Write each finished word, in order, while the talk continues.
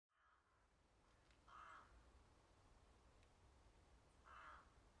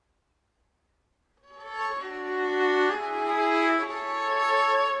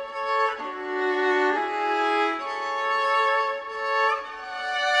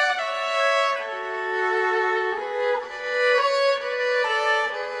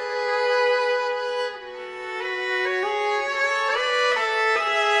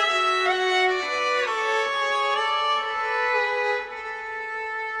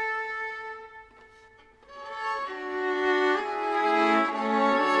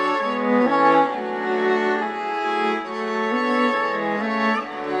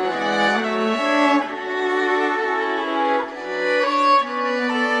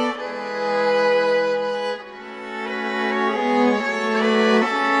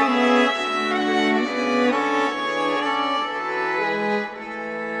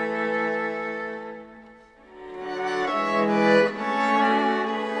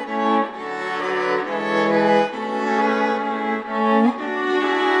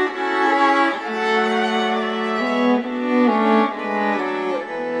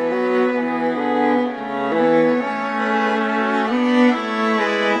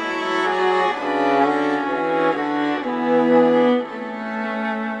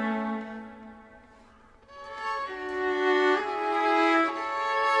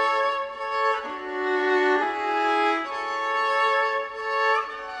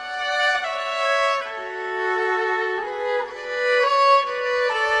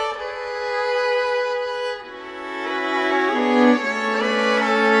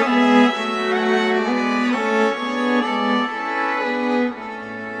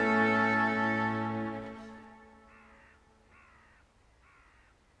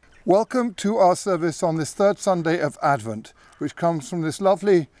Welcome to our service on this third Sunday of Advent, which comes from this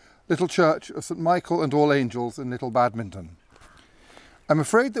lovely little church of St Michael and All Angels in Little Badminton. I'm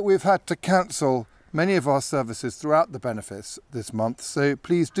afraid that we've had to cancel many of our services throughout the benefice this month, so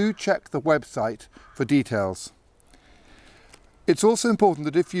please do check the website for details. It's also important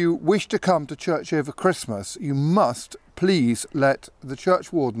that if you wish to come to church over Christmas, you must please let the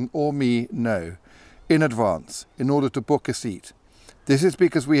church warden or me know in advance in order to book a seat. This is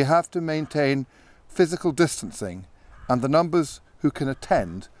because we have to maintain physical distancing and the numbers who can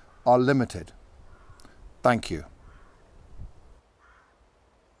attend are limited. Thank you.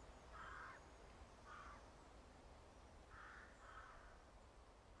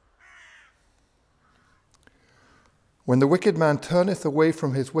 When the wicked man turneth away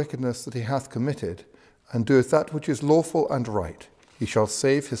from his wickedness that he hath committed, and doeth that which is lawful and right, he shall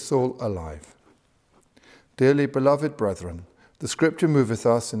save his soul alive. Dearly beloved brethren, the Scripture moveth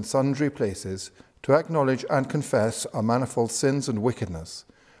us in sundry places to acknowledge and confess our manifold sins and wickedness,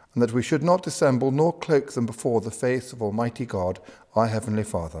 and that we should not dissemble nor cloak them before the face of Almighty God, our Heavenly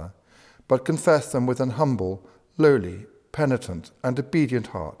Father, but confess them with an humble, lowly, penitent, and obedient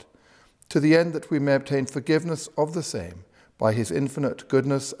heart, to the end that we may obtain forgiveness of the same by his infinite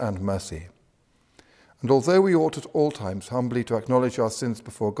goodness and mercy. And although we ought at all times humbly to acknowledge our sins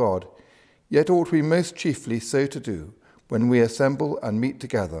before God, yet ought we most chiefly so to do when we assemble and meet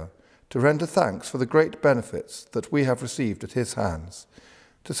together, to render thanks for the great benefits that we have received at his hands,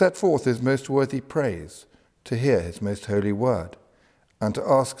 to set forth his most worthy praise, to hear his most holy word, and to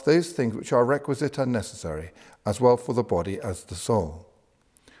ask those things which are requisite and necessary, as well for the body as the soul.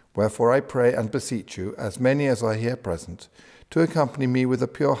 Wherefore I pray and beseech you, as many as are here present, to accompany me with a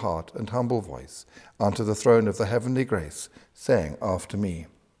pure heart and humble voice unto the throne of the heavenly grace, saying after me,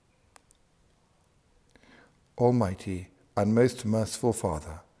 Almighty and most merciful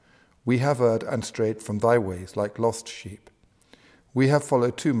Father, we have erred and strayed from thy ways like lost sheep. We have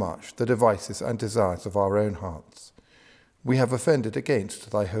followed too much the devices and desires of our own hearts. We have offended against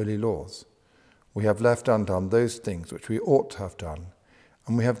thy holy laws. We have left undone those things which we ought to have done,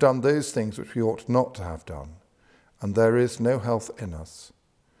 and we have done those things which we ought not to have done, and there is no health in us.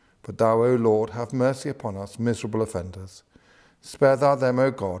 But thou, O Lord, have mercy upon us, miserable offenders. Spare thou them,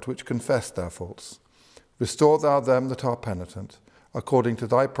 O God, which confess their faults. Restore thou them that are penitent, according to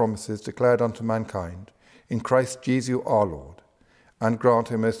thy promises declared unto mankind, in Christ Jesus our Lord. And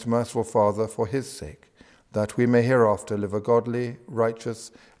grant, O most merciful Father, for his sake, that we may hereafter live a godly,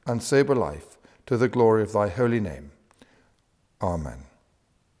 righteous, and sober life, to the glory of thy holy name. Amen.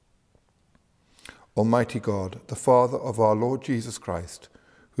 Almighty God, the Father of our Lord Jesus Christ,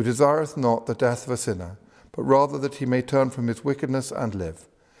 who desireth not the death of a sinner, but rather that he may turn from his wickedness and live,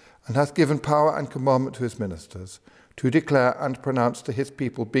 and hath given power and commandment to his ministers, to declare and pronounce to his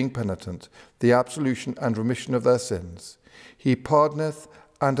people, being penitent, the absolution and remission of their sins. He pardoneth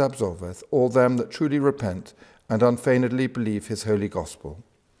and absolveth all them that truly repent and unfeignedly believe his holy gospel.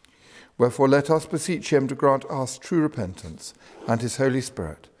 Wherefore let us beseech him to grant us true repentance and his Holy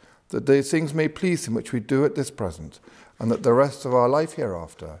Spirit, that those things may please him which we do at this present, and that the rest of our life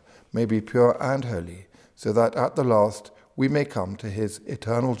hereafter may be pure and holy, so that at the last we may come to his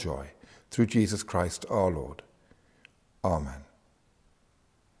eternal joy, through Jesus Christ our Lord. Amen.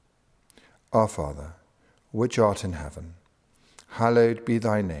 Our Father, which art in heaven, hallowed be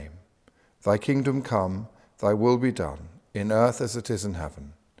thy name. Thy kingdom come, thy will be done, in earth as it is in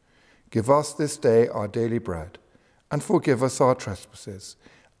heaven. Give us this day our daily bread, and forgive us our trespasses,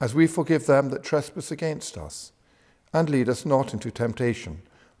 as we forgive them that trespass against us. And lead us not into temptation,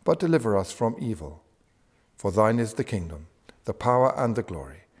 but deliver us from evil. For thine is the kingdom, the power and the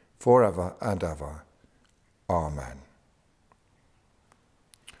glory, forever and ever. Amen.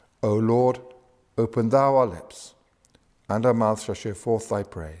 O Lord, open thou our lips, and our mouth shall show forth thy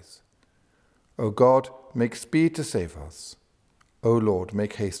praise. O God, make speed to save us. O Lord,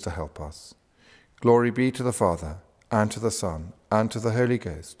 make haste to help us. Glory be to the Father, and to the Son, and to the Holy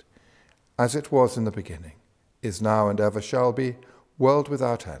Ghost, as it was in the beginning, is now, and ever shall be, world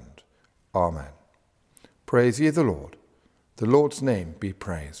without end. Amen. Praise ye the Lord. The Lord's name be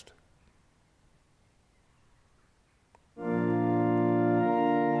praised.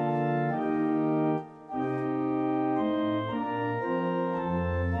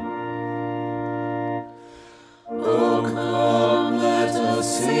 O come, let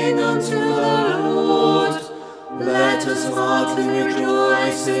us sing unto the Lord. Let us heartily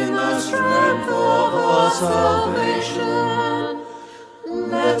rejoice in the strength of our salvation.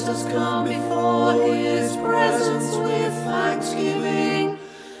 Let us come before his presence with thanksgiving,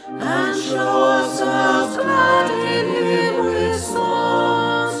 and show ourselves glad in him with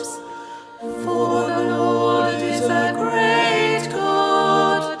songs.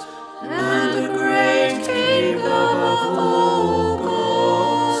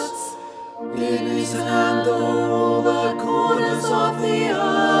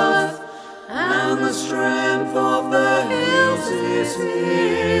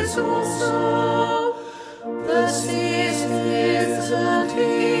 his also. The sea is his, and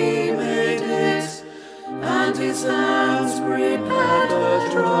he made it, and his hands prepared a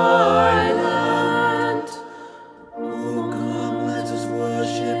dry land. Oh, come, let us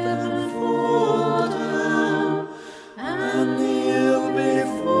worship and fall down, and kneel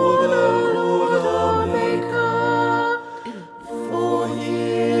before the Lord our Maker. For he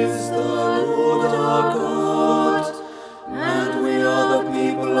is the Lord our God, and we are the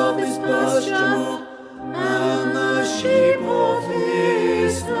people of his pasture, and the sheep of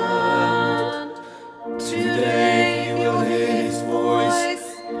his hand. Today you will hear his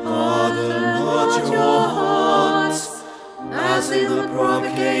voice, harden not your hearts, as in the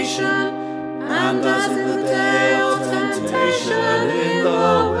provocation, and as in the day of temptation in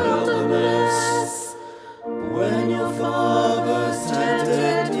the wilderness, when your fathers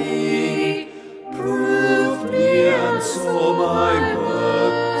tempted me, proved me, and saw my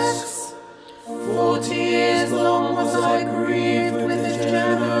works. 40 years long was I grieved with this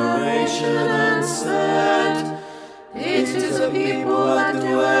generation, and said, it is a people that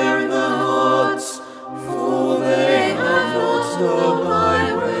do err in the hearts, for they have not known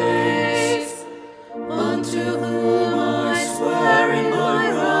my ways. Unto whom I swear in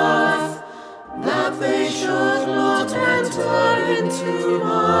my wrath, that they should not enter into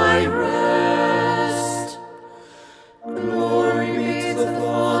my rest. Glory be to the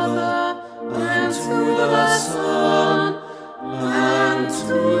Father, and to the Son, and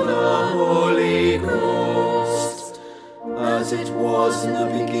to the Holy Ghost, as it was in the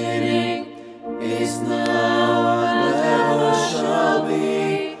beginning, is now, and ever shall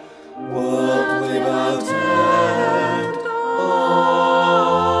be, world without end.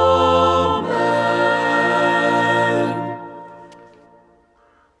 Amen.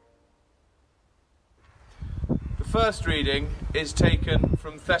 The first reading is taken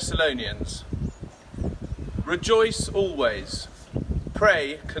from Thessalonians. Rejoice always,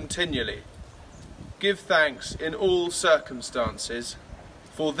 pray continually, give thanks in all circumstances,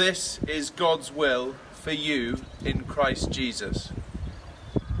 for this is God's will for you in Christ Jesus.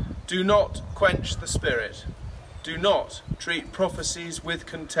 Do not quench the Spirit, do not treat prophecies with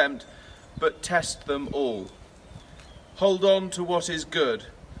contempt, but test them all. Hold on to what is good,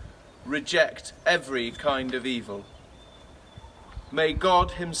 reject every kind of evil. May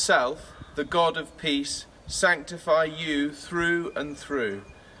God himself, the God of peace, sanctify you through and through.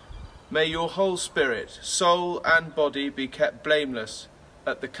 May your whole spirit, soul and body be kept blameless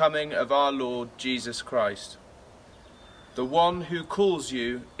at the coming of our Lord Jesus Christ. The one who calls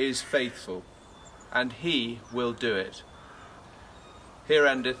you is faithful, and he will do it. Here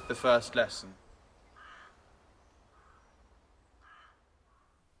endeth the first lesson.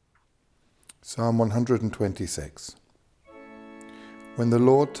 Psalm 126. When the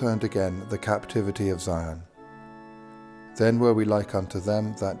Lord turned again the captivity of Zion, then were we like unto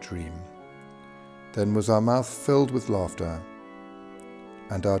them that dream. Then was our mouth filled with laughter,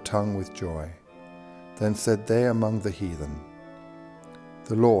 and our tongue with joy. Then said they among the heathen,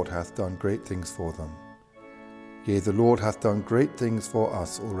 the Lord hath done great things for them. Yea, the Lord hath done great things for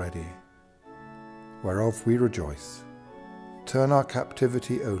us already, whereof we rejoice. Turn our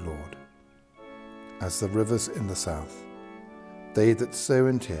captivity, O Lord, as the rivers in the south. They that sow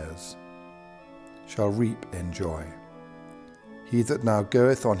in tears shall reap in joy. He that now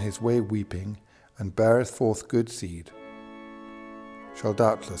goeth on his way weeping, and beareth forth good seed, shall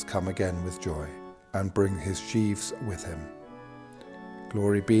doubtless come again with joy, and bring his sheaves with him.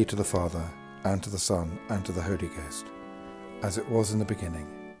 Glory be to the Father, and to the Son, and to the Holy Ghost, as it was in the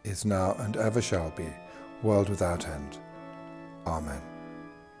beginning, is now, and ever shall be, world without end. Amen.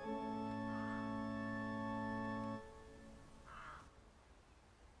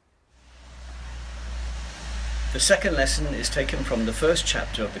 The second lesson is taken from the first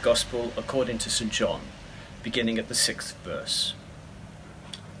chapter of the Gospel according to St. John, beginning at the 6th verse.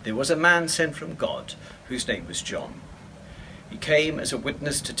 There was a man sent from God, whose name was John. He came as a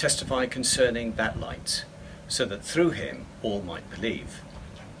witness to testify concerning that light, so that through him all might believe.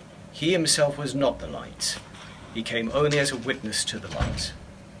 He himself was not the light. He came only as a witness to the light.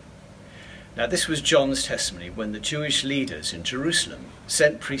 Now this was John's testimony when the Jewish leaders in Jerusalem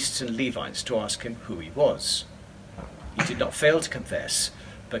sent priests and Levites to ask him who he was. He did not fail to confess,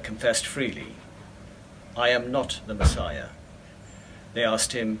 but confessed freely, I am not the Messiah. They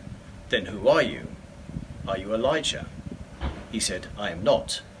asked him, then who are you? Are you Elijah? He said, I am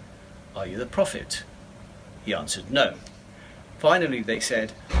not. Are you the prophet? He answered, no. Finally they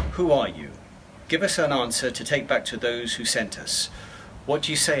said, who are you? Give us an answer to take back to those who sent us. What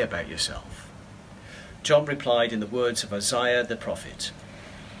do you say about yourself? John replied in the words of Isaiah the prophet,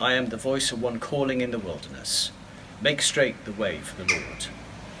 "I am the voice of one calling in the wilderness, make straight the way for the Lord."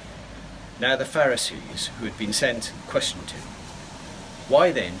 Now the Pharisees who had been sent questioned him,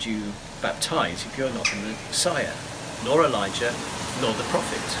 "Why then do you baptize if you are not the Messiah, nor Elijah, nor the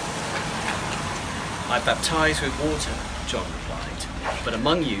prophet?" "I baptize with water," John replied, "but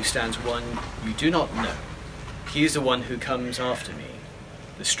among you stands one you do not know. He is the one who comes after me,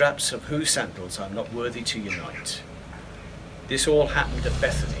 the straps of whose sandals I am not worthy to unite." This all happened at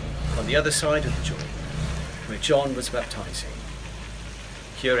Bethany, on the other side of the Jordan, where John was baptizing.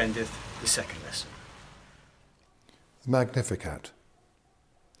 Here endeth the second lesson. Magnificat.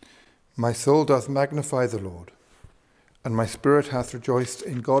 My soul doth magnify the Lord, and my spirit hath rejoiced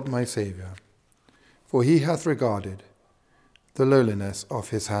in God my Saviour, for he hath regarded the lowliness of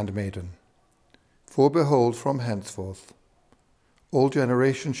his handmaiden. For behold, from henceforth all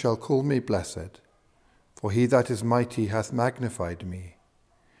generations shall call me blessed, for he that is mighty hath magnified me,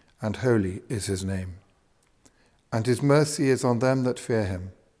 and holy is his name. And his mercy is on them that fear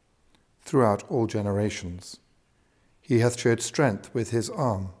him throughout all generations. He hath showed strength with his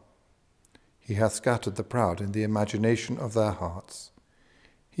arm. He hath scattered the proud in the imagination of their hearts.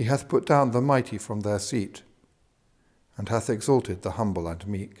 He hath put down the mighty from their seat, and hath exalted the humble and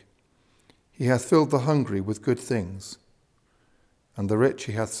meek. He hath filled the hungry with good things, and the rich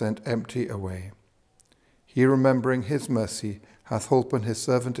he hath sent empty away. He, remembering his mercy, hath holpen his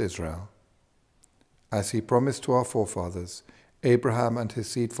servant Israel, as he promised to our forefathers, Abraham and his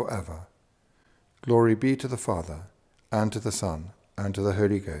seed forever. Glory be to the Father, and to the Son, and to the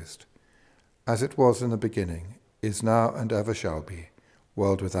Holy Ghost, as it was in the beginning, is now, and ever shall be,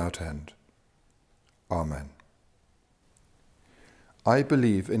 world without end. Amen. I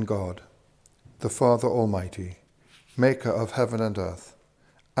believe in God, the Father Almighty, maker of heaven and earth,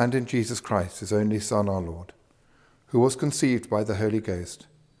 and in Jesus Christ, his only Son, our Lord, who was conceived by the Holy Ghost,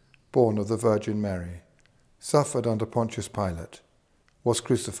 born of the Virgin Mary, suffered under Pontius Pilate, was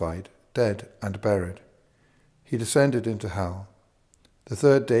crucified, dead, and buried. He descended into hell. The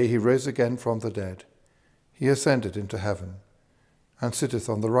third day he rose again from the dead. He ascended into heaven, and sitteth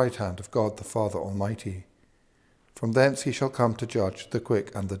on the right hand of God the Father Almighty. From thence he shall come to judge the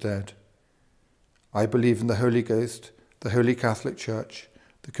quick and the dead. I believe in the Holy Ghost, the Holy Catholic Church,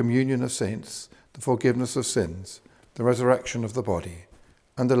 the communion of saints, the forgiveness of sins, the resurrection of the body,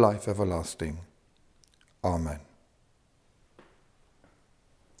 and the life everlasting. Amen.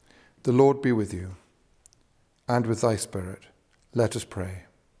 The Lord be with you, and with thy spirit. Let us pray.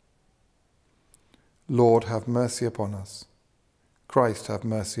 Lord, have mercy upon us. Christ, have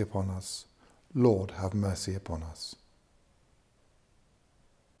mercy upon us. Lord, have mercy upon us.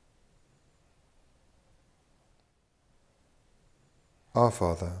 Our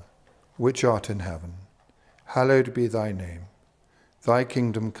Father, which art in heaven, hallowed be thy name. Thy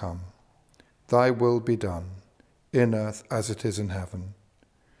kingdom come. Thy will be done, in earth as it is in heaven.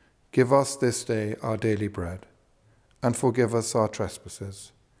 Give us this day our daily bread, and forgive us our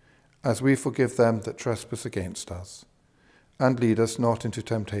trespasses, as we forgive them that trespass against us. And lead us not into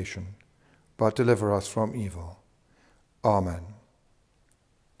temptation, but deliver us from evil. Amen.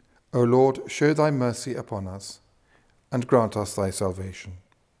 O Lord, show thy mercy upon us, and grant us thy salvation.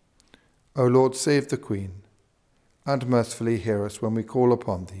 O Lord, save the Queen, and mercifully hear us when we call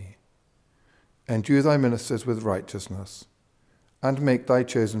upon thee. Endue thy ministers with righteousness, and make thy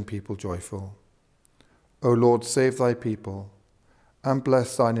chosen people joyful. O Lord, save thy people, and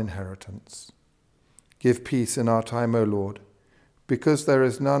bless thine inheritance. Give peace in our time, O Lord, because there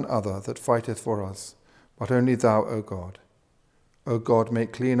is none other that fighteth for us, but only thou, O God. O God,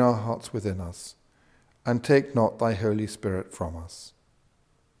 make clean our hearts within us, and take not thy Holy Spirit from us.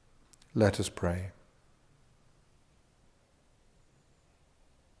 Let us pray.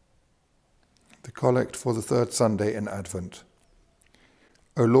 The Collect for the third Sunday in Advent.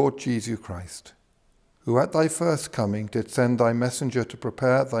 O Lord Jesus Christ, who at thy first coming did send thy messenger to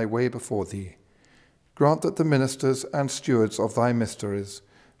prepare thy way before thee, grant that the ministers and stewards of thy mysteries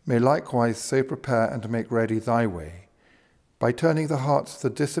may likewise so prepare and make ready thy way, by turning the hearts of the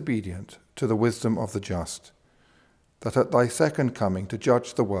disobedient to the wisdom of the just, that at thy second coming to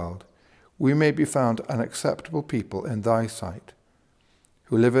judge the world we may be found an acceptable people in thy sight,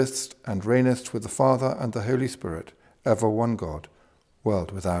 who livest and reignest with the Father and the Holy Spirit, ever one God,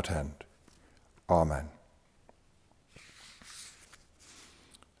 world without end. Amen.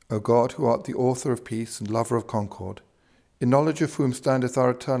 O God, who art the author of peace and lover of concord, in knowledge of whom standeth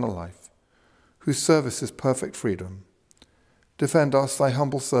our eternal life, whose service is perfect freedom, defend us, thy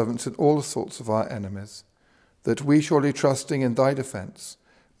humble servants, in all assaults of our enemies, that we, surely trusting in thy defence,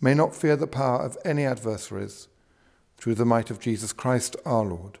 may not fear the power of any adversaries, through the might of Jesus Christ our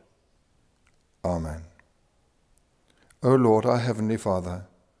Lord. Amen. O Lord, our heavenly Father,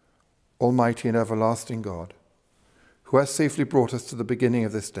 almighty and everlasting God, who has safely brought us to the beginning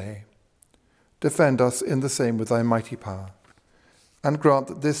of this day, defend us in the same with thy mighty power, and grant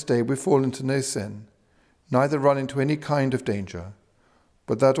that this day we fall into no sin, neither run into any kind of danger,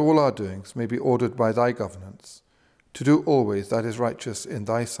 but that all our doings may be ordered by thy governance, to do always that is righteous in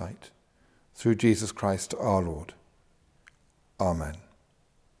thy sight, through Jesus Christ our Lord. Amen.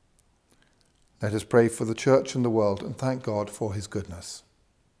 Let us pray for the Church and the world and thank God for his goodness.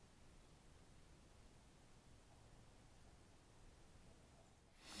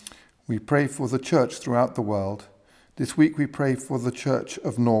 We pray for the Church throughout the world. This week we pray for the Church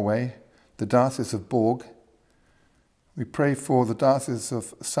of Norway, the Diocese of Borg. We pray for the Diocese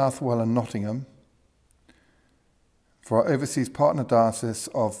of Southwell and Nottingham, for our overseas partner diocese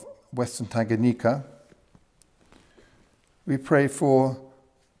of Western Tanganyika. We pray for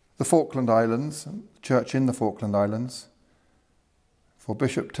the Falkland Islands, Church in the Falkland Islands, for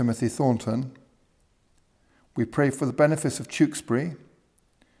Bishop Timothy Thornton. We pray for the benefice of Tewkesbury,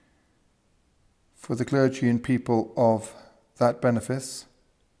 for the clergy and people of that benefice.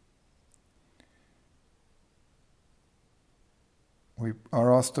 We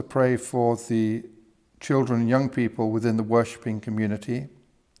are asked to pray for the children and young people within the worshipping community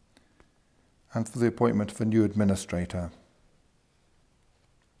and for the appointment of a new administrator.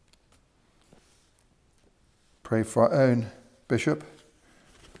 Pray for our own Bishop,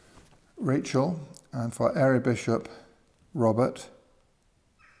 Rachel, and for our area Bishop, Robert.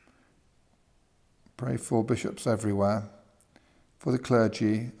 Pray for bishops everywhere, for the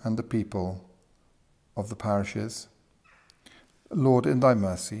clergy and the people of the parishes. Lord, in thy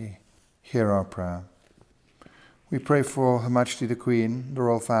mercy, hear our prayer. We pray for Her Majesty the Queen, the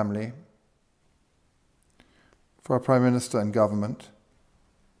royal family, for our Prime Minister and government.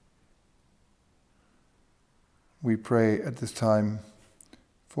 We pray at this time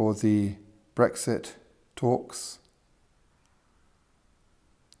for the Brexit talks.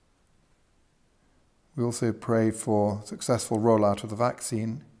 We also pray for successful rollout of the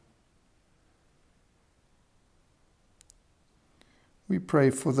vaccine. We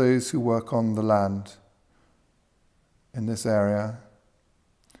pray for those who work on the land in this area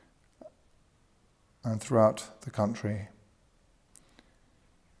and throughout the country.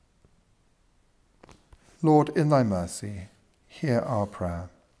 Lord, in thy mercy, hear our prayer.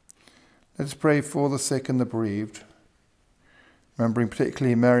 Let us pray for the sick and the bereaved, remembering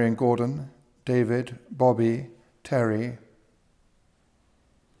particularly Mary and Gordon, David, Bobby, Terry,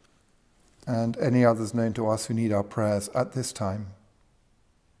 and any others known to us who need our prayers at this time.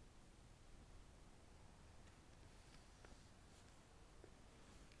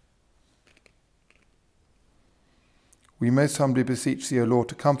 We most humbly beseech thee, O Lord,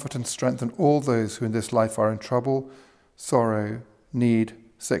 to comfort and strengthen all those who in this life are in trouble, sorrow, need,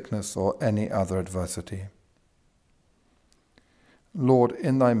 sickness, or any other adversity. Lord,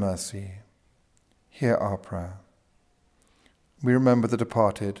 in thy mercy, hear our prayer. We remember the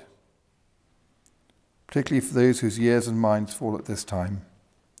departed, particularly for those whose years and minds fall at this time.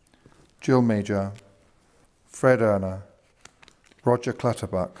 Jill Major, Fred Erner, Roger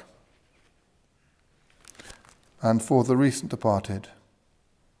Clutterbuck, and for the recent departed,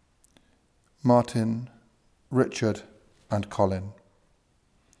 Martin, Richard, and Colin,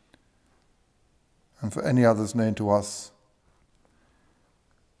 and for any others known to us,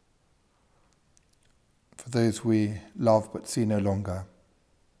 for those we love but see no longer.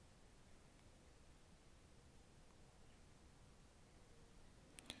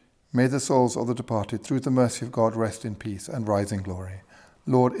 May the souls of the departed, through the mercy of God, rest in peace and rise in glory.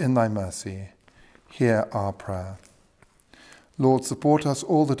 Lord, in thy mercy, hear our prayer. Lord, support us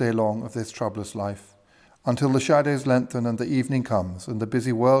all the day long of this troublous life, until the shadows lengthen and the evening comes, and the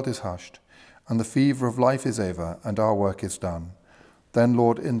busy world is hushed, and the fever of life is over, and our work is done. Then,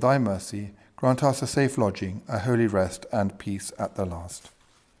 Lord, in thy mercy, grant us a safe lodging, a holy rest, and peace at the last.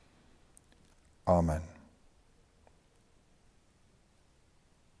 Amen.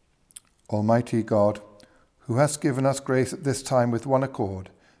 Almighty God, who hast given us grace at this time with one accord,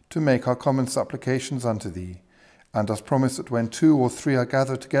 to make our common supplications unto thee, and hast promised that when 2 or 3 are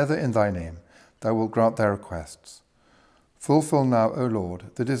gathered together in thy name, thou wilt grant their requests. Fulfill now, O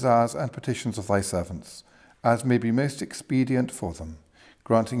Lord, the desires and petitions of thy servants, as may be most expedient for them,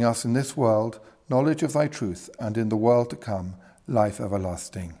 granting us in this world knowledge of thy truth, and in the world to come life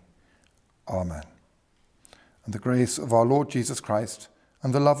everlasting. Amen. And the grace of our Lord Jesus Christ,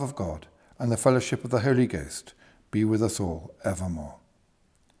 and the love of God, and the fellowship of the Holy Ghost be with us all evermore.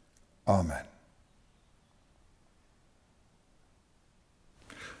 Amen.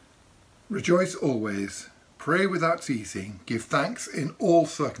 Rejoice always, pray without ceasing, give thanks in all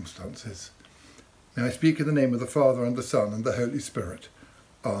circumstances. May I speak in the name of the Father, and the Son, and the Holy Spirit.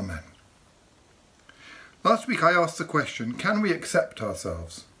 Amen. Last week I asked the question, can we accept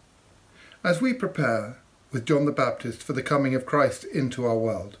ourselves? As we prepare with John the Baptist for the coming of Christ into our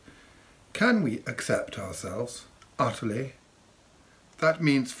world, can we accept ourselves utterly? That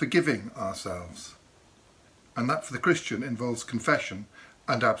means forgiving ourselves. And that for the Christian involves confession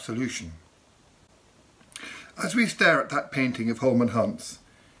and absolution. As we stare at that painting of Holman Hunt's,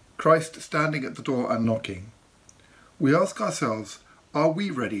 Christ standing at the door and knocking, we ask ourselves, are we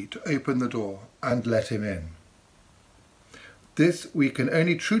ready to open the door and let him in? This we can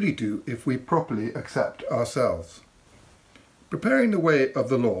only truly do if we properly accept ourselves. Preparing the way of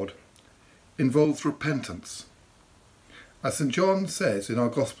the Lord involves repentance. As St. John says in our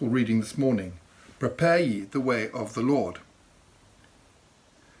Gospel reading this morning, prepare ye the way of the Lord.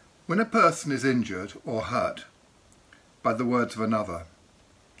 When a person is injured or hurt by the words of another,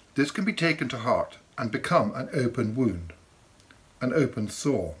 this can be taken to heart and become an open wound, an open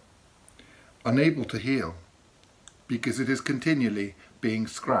sore, unable to heal, because it is continually being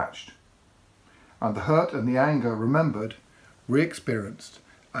scratched, and the hurt and the anger remembered, re-experienced,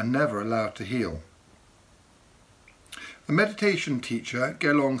 and never allowed to heal. A meditation teacher,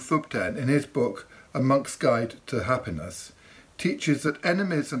 Thomson, in his book A Monk's Guide to Happiness, teaches that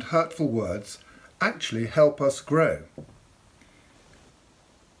enemies and hurtful words actually help us grow.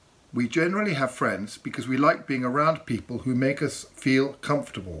 We generally have friends because we like being around people who make us feel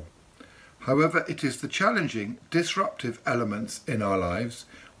comfortable. However, it is the challenging, disruptive elements in our lives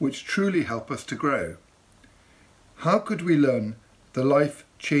which truly help us to grow. How could we learn the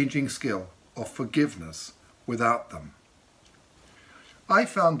life-changing skill of forgiveness without them? I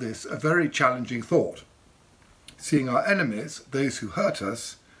found this a very challenging thought. Seeing our enemies, those who hurt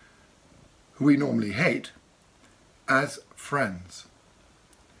us, who we normally hate, as friends.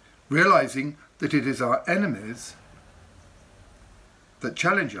 Realizing that it is our enemies that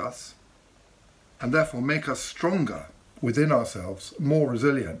challenge us and therefore make us stronger within ourselves, more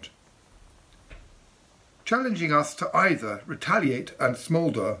resilient. Challenging us to either retaliate and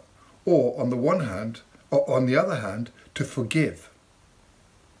smoulder, or on the other hand, to forgive.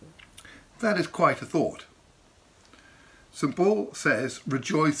 That is quite a thought. St. Paul says,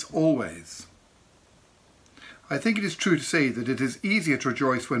 rejoice always. I think it is true to say that it is easier to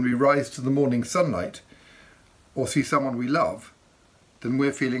rejoice when we rise to the morning sunlight or see someone we love than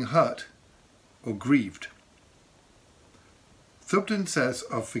we're feeling hurt or grieved. Thomson says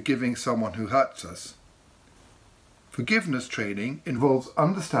of forgiving someone who hurts us, forgiveness training involves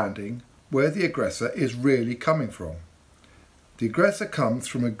understanding where the aggressor is really coming from. The aggressor comes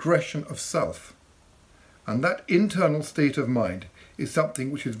from aggression of self. And that internal state of mind is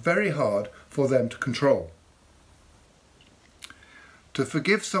something which is very hard for them to control. To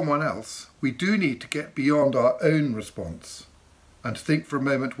forgive someone else, we do need to get beyond our own response and think for a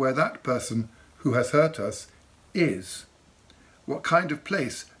moment where that person who has hurt us is, what kind of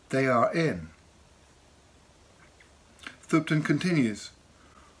place they are in. Thomson continues,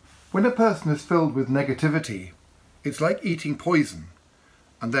 when a person is filled with negativity, it's like eating poison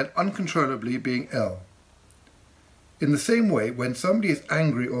and then uncontrollably being ill. In the same way, when somebody is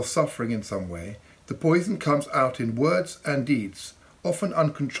angry or suffering in some way, the poison comes out in words and deeds, often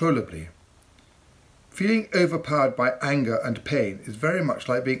uncontrollably. Feeling overpowered by anger and pain is very much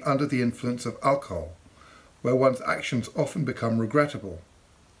like being under the influence of alcohol, where one's actions often become regrettable.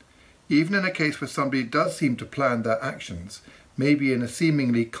 Even in a case where somebody does seem to plan their actions, maybe in a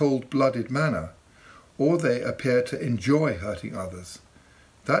seemingly cold-blooded manner, or they appear to enjoy hurting others,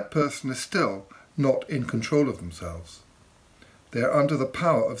 that person is still not in control of themselves. They are under the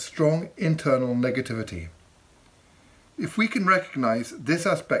power of strong internal negativity. If we can recognize this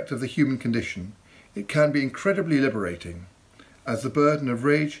aspect of the human condition, it can be incredibly liberating, as the burden of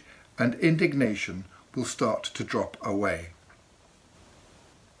rage and indignation will start to drop away.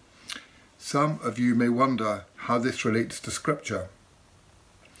 Some of you may wonder how this relates to Scripture.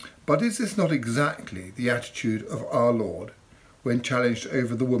 But is this not exactly the attitude of our Lord when challenged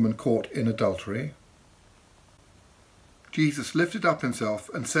over the woman caught in adultery? Jesus lifted up himself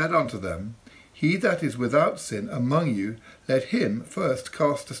and said unto them, He that is without sin among you, let him first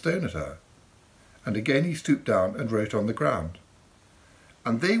cast a stone at her. And again he stooped down and wrote on the ground.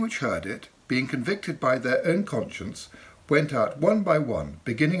 And they which heard it, being convicted by their own conscience, went out one by one,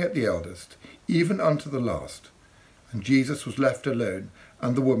 beginning at the eldest, even unto the last. And Jesus was left alone,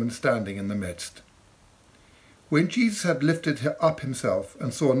 and the woman standing in the midst. When Jesus had lifted her up himself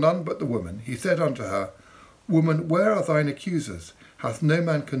and saw none but the woman, he said unto her, Woman, where are thine accusers? Hath no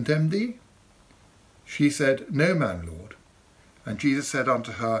man condemned thee? She said, No man, Lord. And Jesus said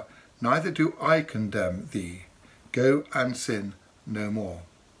unto her, Neither do I condemn thee. Go and sin no more.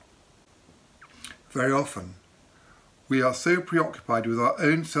 Very often, we are so preoccupied with our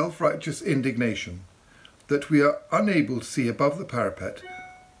own self-righteous indignation that we are unable to see above the parapet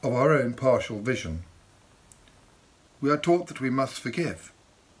of our own partial vision. We are taught that we must forgive.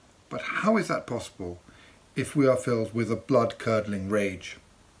 But how is that possible if we are filled with a blood-curdling rage?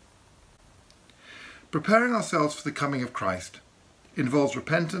 Preparing ourselves for the coming of Christ involves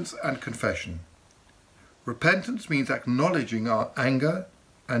repentance and confession. Repentance means acknowledging our anger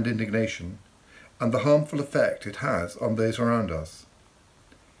and indignation and the harmful effect it has on those around us.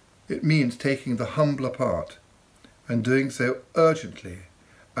 It means taking the humbler part and doing so urgently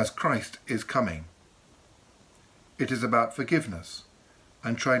as Christ is coming. It is about forgiveness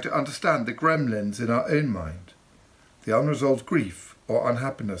and trying to understand the gremlins in our own mind, the unresolved grief or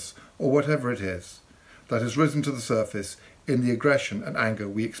unhappiness or whatever it is that has risen to the surface in the aggression and anger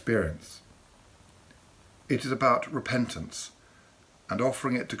we experience. It is about repentance and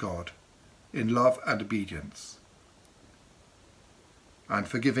offering it to God in love and obedience, and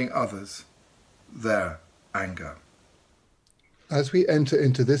forgiving others their anger. As we enter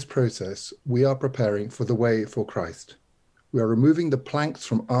into this process, we are preparing for the way for Christ. We are removing the planks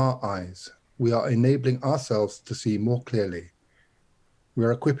from our eyes. We are enabling ourselves to see more clearly. We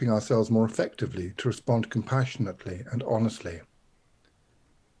are equipping ourselves more effectively to respond compassionately and honestly.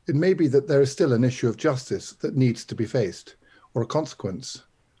 It may be that there is still an issue of justice that needs to be faced, or a consequence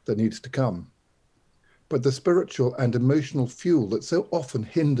that needs to come. But the spiritual and emotional fuel that so often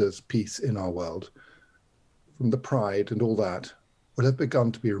hinders peace in our world, from the pride and all that, will have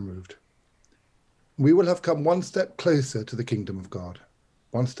begun to be removed. We will have come one step closer to the kingdom of God,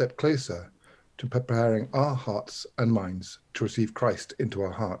 one step closer to preparing our hearts and minds to receive Christ into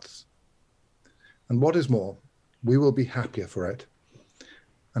our hearts. And what is more, we will be happier for it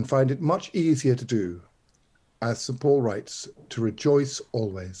and find it much easier to do, as St. Paul writes, to rejoice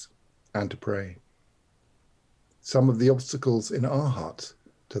always and to pray. Some of the obstacles in our hearts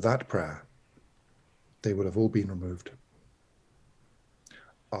to that prayer, they will have all been removed.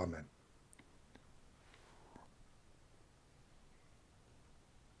 Amen.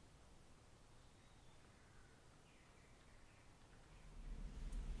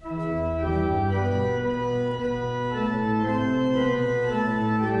 O come, Emmanuel.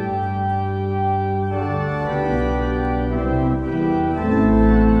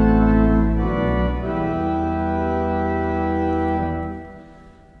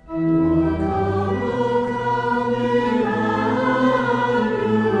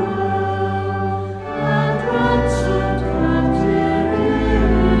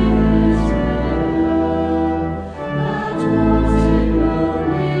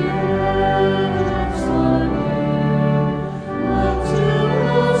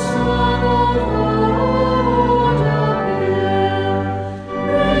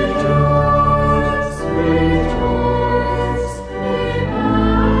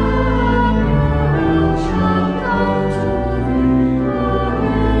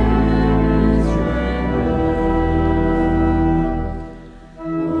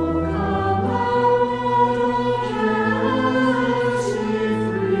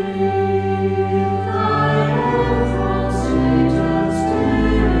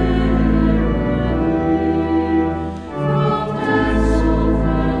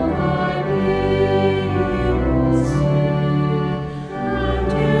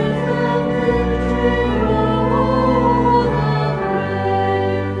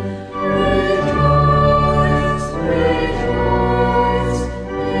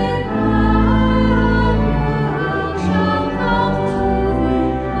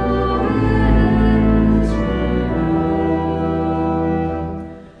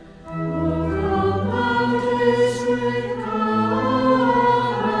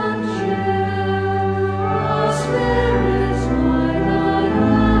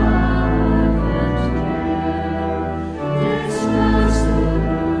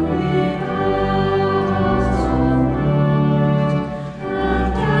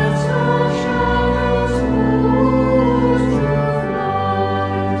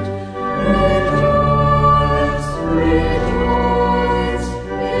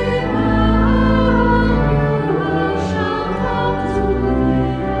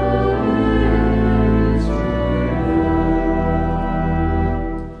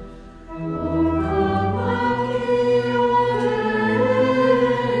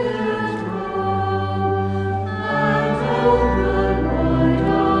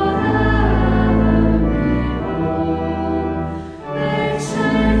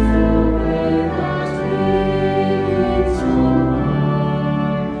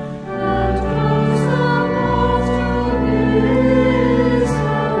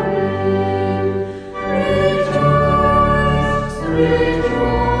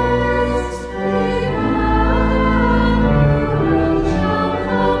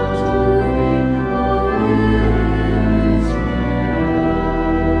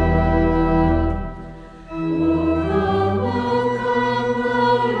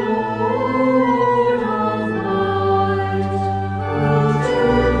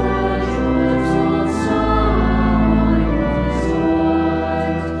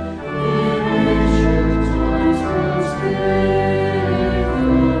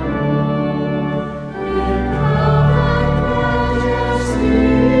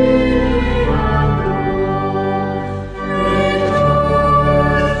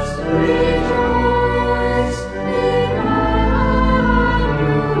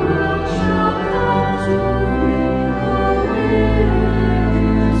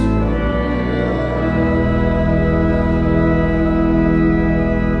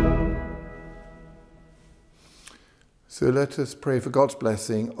 let us pray for God's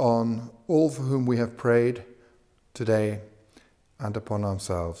blessing on all for whom we have prayed today and upon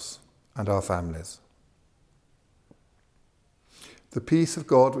ourselves and our families. The peace of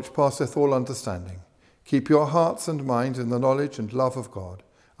God, which passeth all understanding, keep your hearts and minds in the knowledge and love of God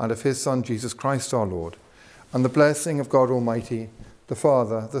and of his Son, Jesus Christ our Lord, and the blessing of God Almighty, the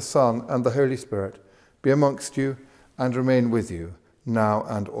Father, the Son, and the Holy Spirit be amongst you and remain with you, now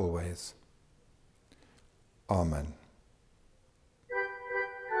and always. Amen.